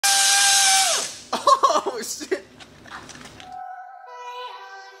Oh shit.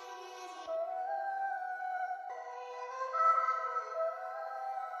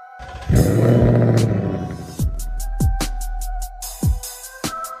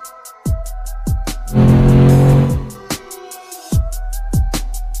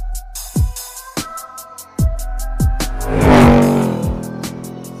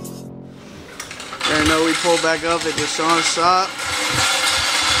 We pulled back up at Deshaun's shop.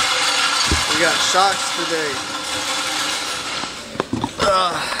 We got shocks today.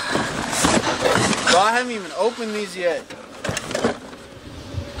 So I haven't even opened these yet.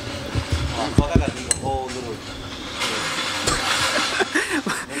 Oh, fuck, I gotta leave a whole little...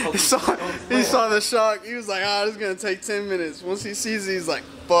 he saw the shock. He was like, ah, this is gonna take 10 minutes. Once he sees it, he's like,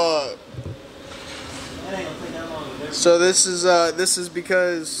 fuck. So this is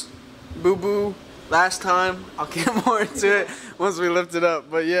because Boo Boo last time. I'll get more into it once we lift it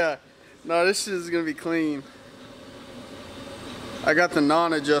up. But yeah, no, this shit is gonna be clean. I got the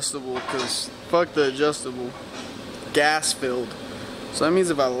non-adjustable because fuck the adjustable. Gas filled. So that means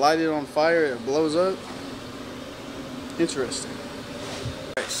if I light it on fire, it blows up. Interesting.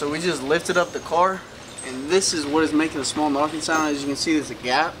 Alright, so we just lifted up the car, and this is what is making a small knocking sound. As you can see, there's a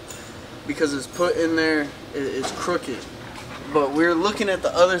gap because it's put in there. It's crooked. But we're looking at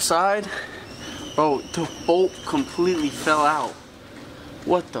the other side. Bro, the bolt completely fell out.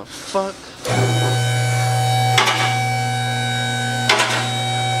 What the fuck?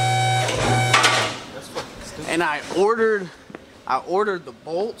 And I ordered the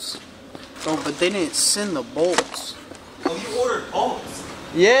bolts, but they didn't send the bolts. Oh, you ordered bolts?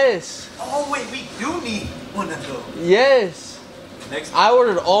 Yes. Oh wait, we do need one of those. Yes. Next I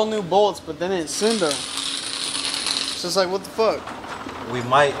ordered all new bolts, but they didn't send them. So it's like, what the fuck?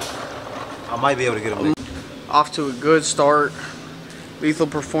 I might be able to get them. Off to a good start. Lethal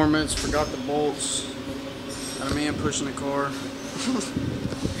performance. Forgot the bolts. Got a man pushing the car.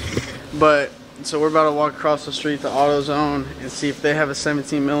 But so we're about to walk across the street to AutoZone and see if they have a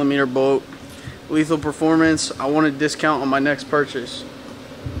 17mm bolt. Lethal performance. I want a discount on my next purchase.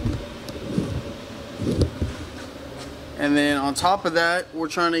 And then on top of that, we're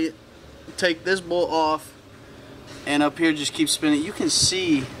trying to take this bolt off, and up here just keep spinning. You can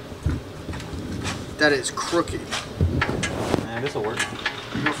see that it's crooked. Man, this will work.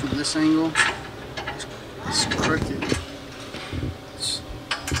 You go from this angle. It's crooked.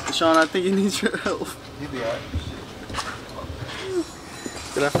 Sean, I think you need your help. You'll be alright.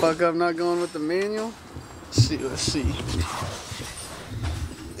 Did I fuck up not going with the manual? Let's see, let's see.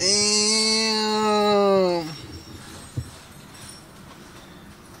 Damn.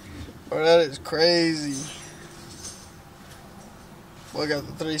 Bro, that is crazy. Boy, I got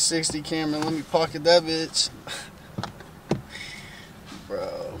the 360 camera. Let me pocket that bitch.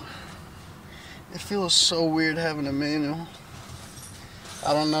 Bro. It feels so weird having a manual.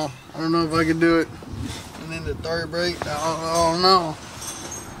 I don't know. I don't know if I can do it. And then the third brake, I don't know.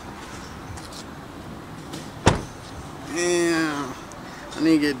 Damn. I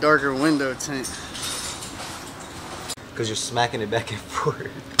need to get darker window tint. Because you're smacking it back and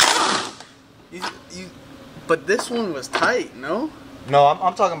forth. But this one was tight, no? No,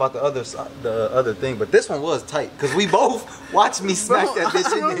 I'm talking about the other thing. But this one was tight. Because we both watched me smack that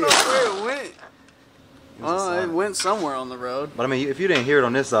bitch in there. I don't know where it went. Well, it went somewhere on the road. But I mean, if you didn't hear it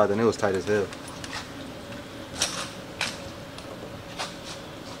on this side, then it was tight as hell.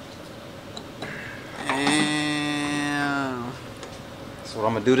 Damn. So what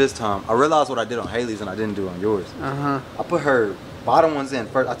I'm gonna do this time, I realized what I did on Haley's and I didn't do on yours. I put her bottom ones in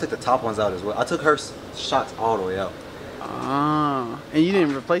first. I took the top ones out as well. I took her shocks all the way out. Ah. And you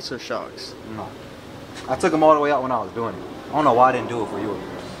didn't replace her shocks? No. I took them all the way out when I was doing it. I don't know why I didn't do it for yours.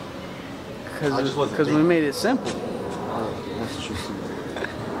 Because we made it simple. That's true.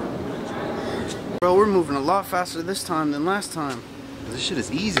 Bro, we're moving a lot faster this time than last time. This shit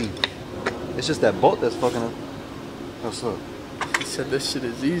is easy. It's just that bolt that's fucking up. What's up? He said this shit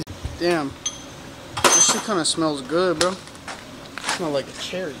is easy. Damn. This shit kind of smells good, bro. It smells like a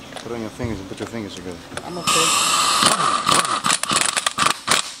cherry. Put it on your fingers and put your fingers together. I'm okay.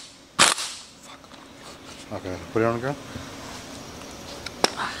 Okay, put it on the ground.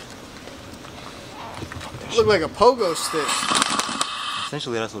 Look like a pogo stick.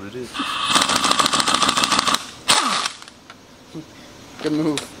 Essentially, that's what it is. Good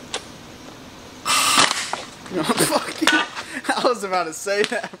move. No, fuck you. I was about to say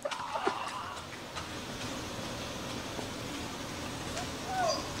that.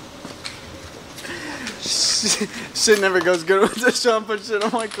 Shit never goes good with this Sean put shit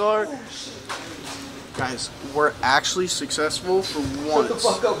on my car. Guys, we're actually successful for once. Shut the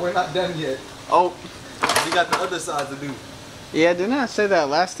fuck up, we're not done yet. Oh. We got the other side to do. Yeah, didn't I say that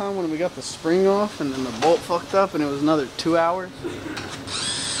last time when we got the spring off and then the bolt fucked up and it was another 2 hours?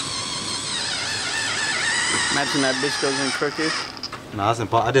 Imagine that bitch goes in crooked. Nah,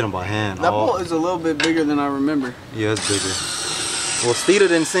 I did them by hand. That bolt is a little bit bigger than I remember. Yeah, it's bigger. Well, Steeda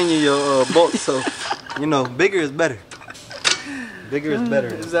didn't send you your bolt, so, you know, bigger is better. Bigger is better.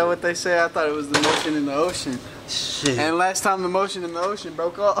 Is that what they say? I thought it was the motion in the ocean. Shit. And last time the motion in the ocean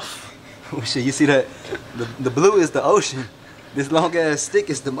broke off. Oh, shit, you see that? The blue is the ocean. This long ass stick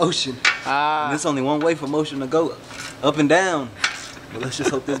is the motion. Ah. And there's only one way for motion to go, up and down. But let's just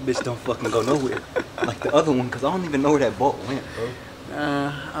hope this bitch don't fucking go nowhere. Like the other one, because I don't even know where that bolt went, bro.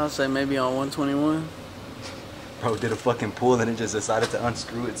 I'll say maybe on 121. Bro did a fucking pull and it just decided to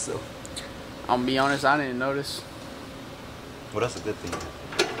unscrew itself. I'll be honest, I didn't notice. Well, that's a good thing.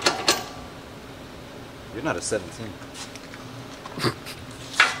 You're not a 17.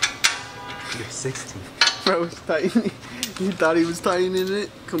 You're 16. Bro was tightening. He thought he was tightening it.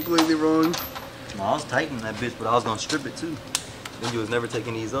 Completely wrong. No, I was tightening that bitch, but I was gonna strip it too. Then you was never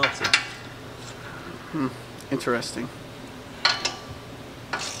taking these off, so. Interesting.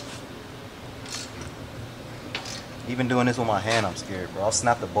 Even doing this with my hand, I'm scared, bro. I'll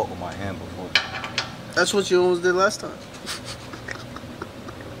snap the bolt with my hand before. That's what you almost did last time.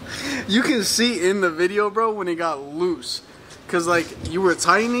 You can see in the video, bro, when it got loose. Cause like you were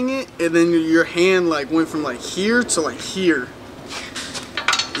tightening it and then your hand like went from like here to like here.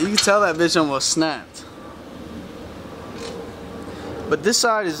 You can tell that bitch almost snapped. But this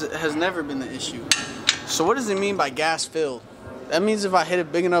side has never been the issue. So what does it mean by gas filled? That means if I hit a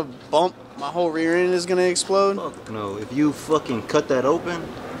big enough bump, my whole rear end is gonna explode? Fuck no. If you fucking cut that open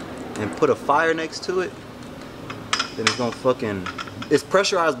and put a fire next to it, then it's gonna fucking... It's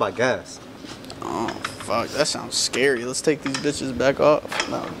pressurized by gas. Oh, fuck. That sounds scary. Let's take these bitches back off.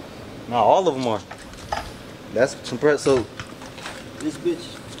 No. No, all of them are. That's compressed. So, this bitch...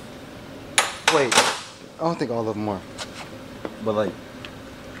 Wait. I don't think all of them are. But like...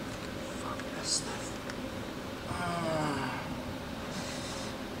 Fuck that stuff.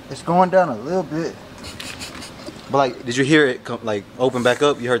 It's going down a little bit. But like, did you hear it come, like open back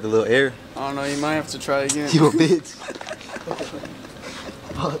up? You heard the little air? I don't know. You might have to try again. You a bitch.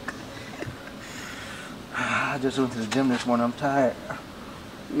 Fuck. I just went to the gym this morning. I'm tired.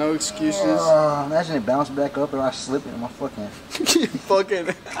 No excuses. Imagine it bounced back up and I slip in my fucking...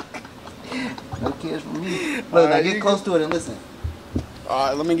 Fucking... No kids for me. Look, now get close to it and listen.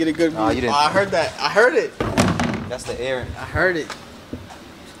 Alright, let me get a good view. Oh, you didn't. I heard that. I heard it. That's the air. I heard it.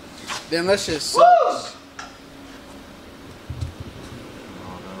 Damn, that shit sucks.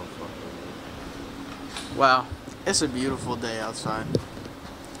 Wow. It's a beautiful day outside.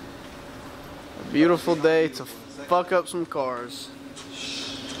 A beautiful day to fuck up some cars.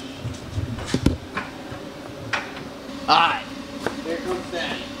 Alright. Here comes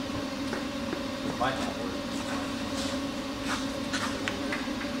Daddy.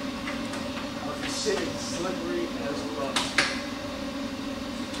 Shit is slippery as fuck.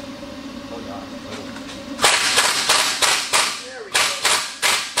 Oh God. There we go.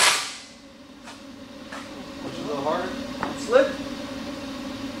 Push a little harder. Slip.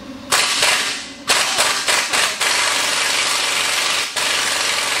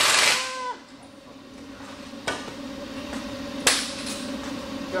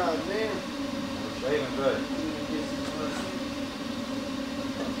 God damn. Shaving good.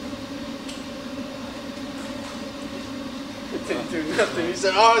 It didn't do nothing. He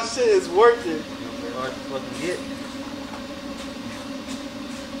said, oh shit, it's working. It's hard to fucking get.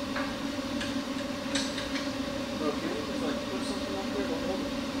 Bro, can you just like put something up there to hold it?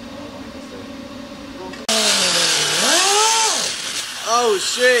 Oh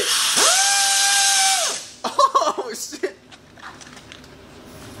shit. Oh shit.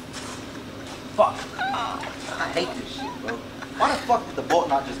 Fuck. I hate this shit, bro. Why the fuck did the bolt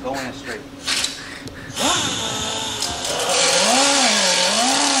not just go in straight?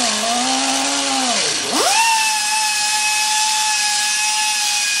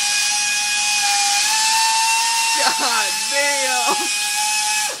 God damn.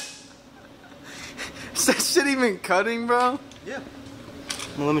 Is that shit even cutting, bro? Yeah.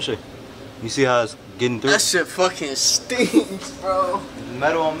 Well, let me show you. You see how it's getting through? That shit fucking stinks, bro.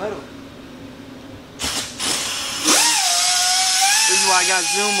 Metal on metal. This is why I got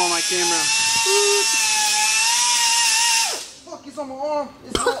zoom on my camera. Fuck, it's on my arm.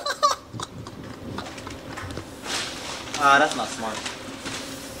 It's hot. Ah, that's not smart.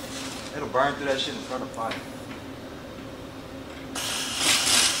 It'll burn through that shit in front of fire.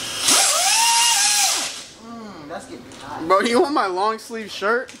 That's getting hot. Bro, you want my long sleeve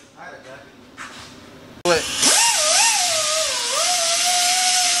shirt? I had a jacket. What?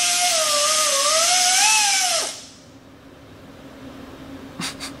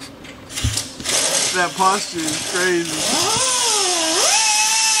 that posture is crazy.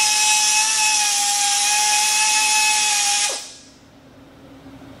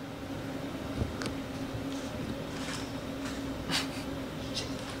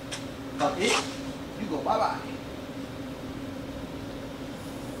 You go bye-bye.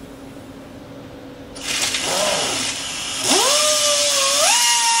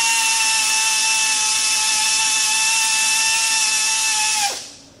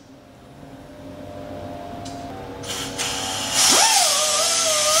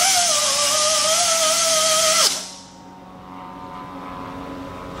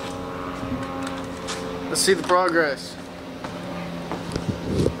 Let's see the progress.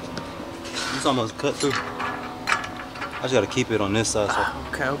 It's almost cut through. I just gotta keep it on this side.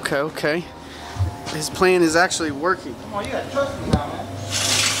 So. Okay. His plan is actually working. Come on, you gotta trust me now, man.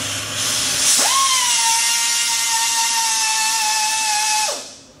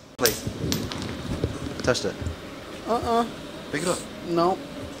 Please. Touch that. Pick it up. No.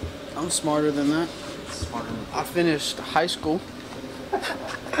 I'm smarter than that. Smarter than I finished high school.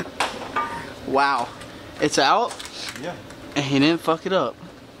 Wow. It's out? Yeah. And he didn't fuck it up.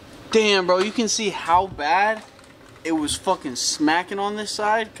 Damn, bro, you can see how bad it was fucking smacking on this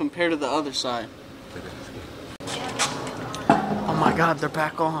side compared to the other side. Oh my god, they're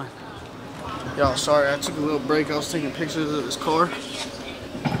back on. Y'all, sorry, I took a little break. I was taking pictures of this car.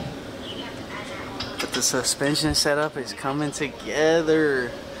 But the suspension setup is coming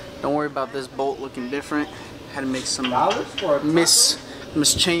together. Don't worry about this bolt looking different. Had to make some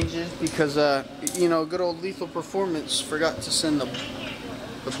miss changes because, you know, good old Lethal Performance forgot to send the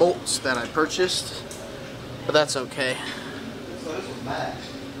bolts that I purchased, but that's okay. So this was bad.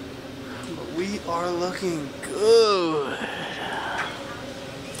 But we are looking good.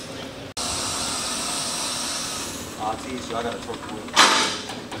 I'll teach you, I got a torque wheel.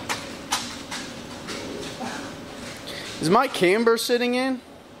 Is my camber sitting in?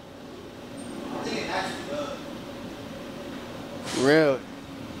 I think it actually does. Really?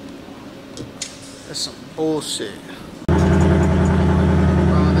 That's some bullshit. Bro,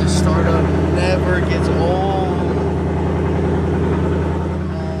 this startup never gets old.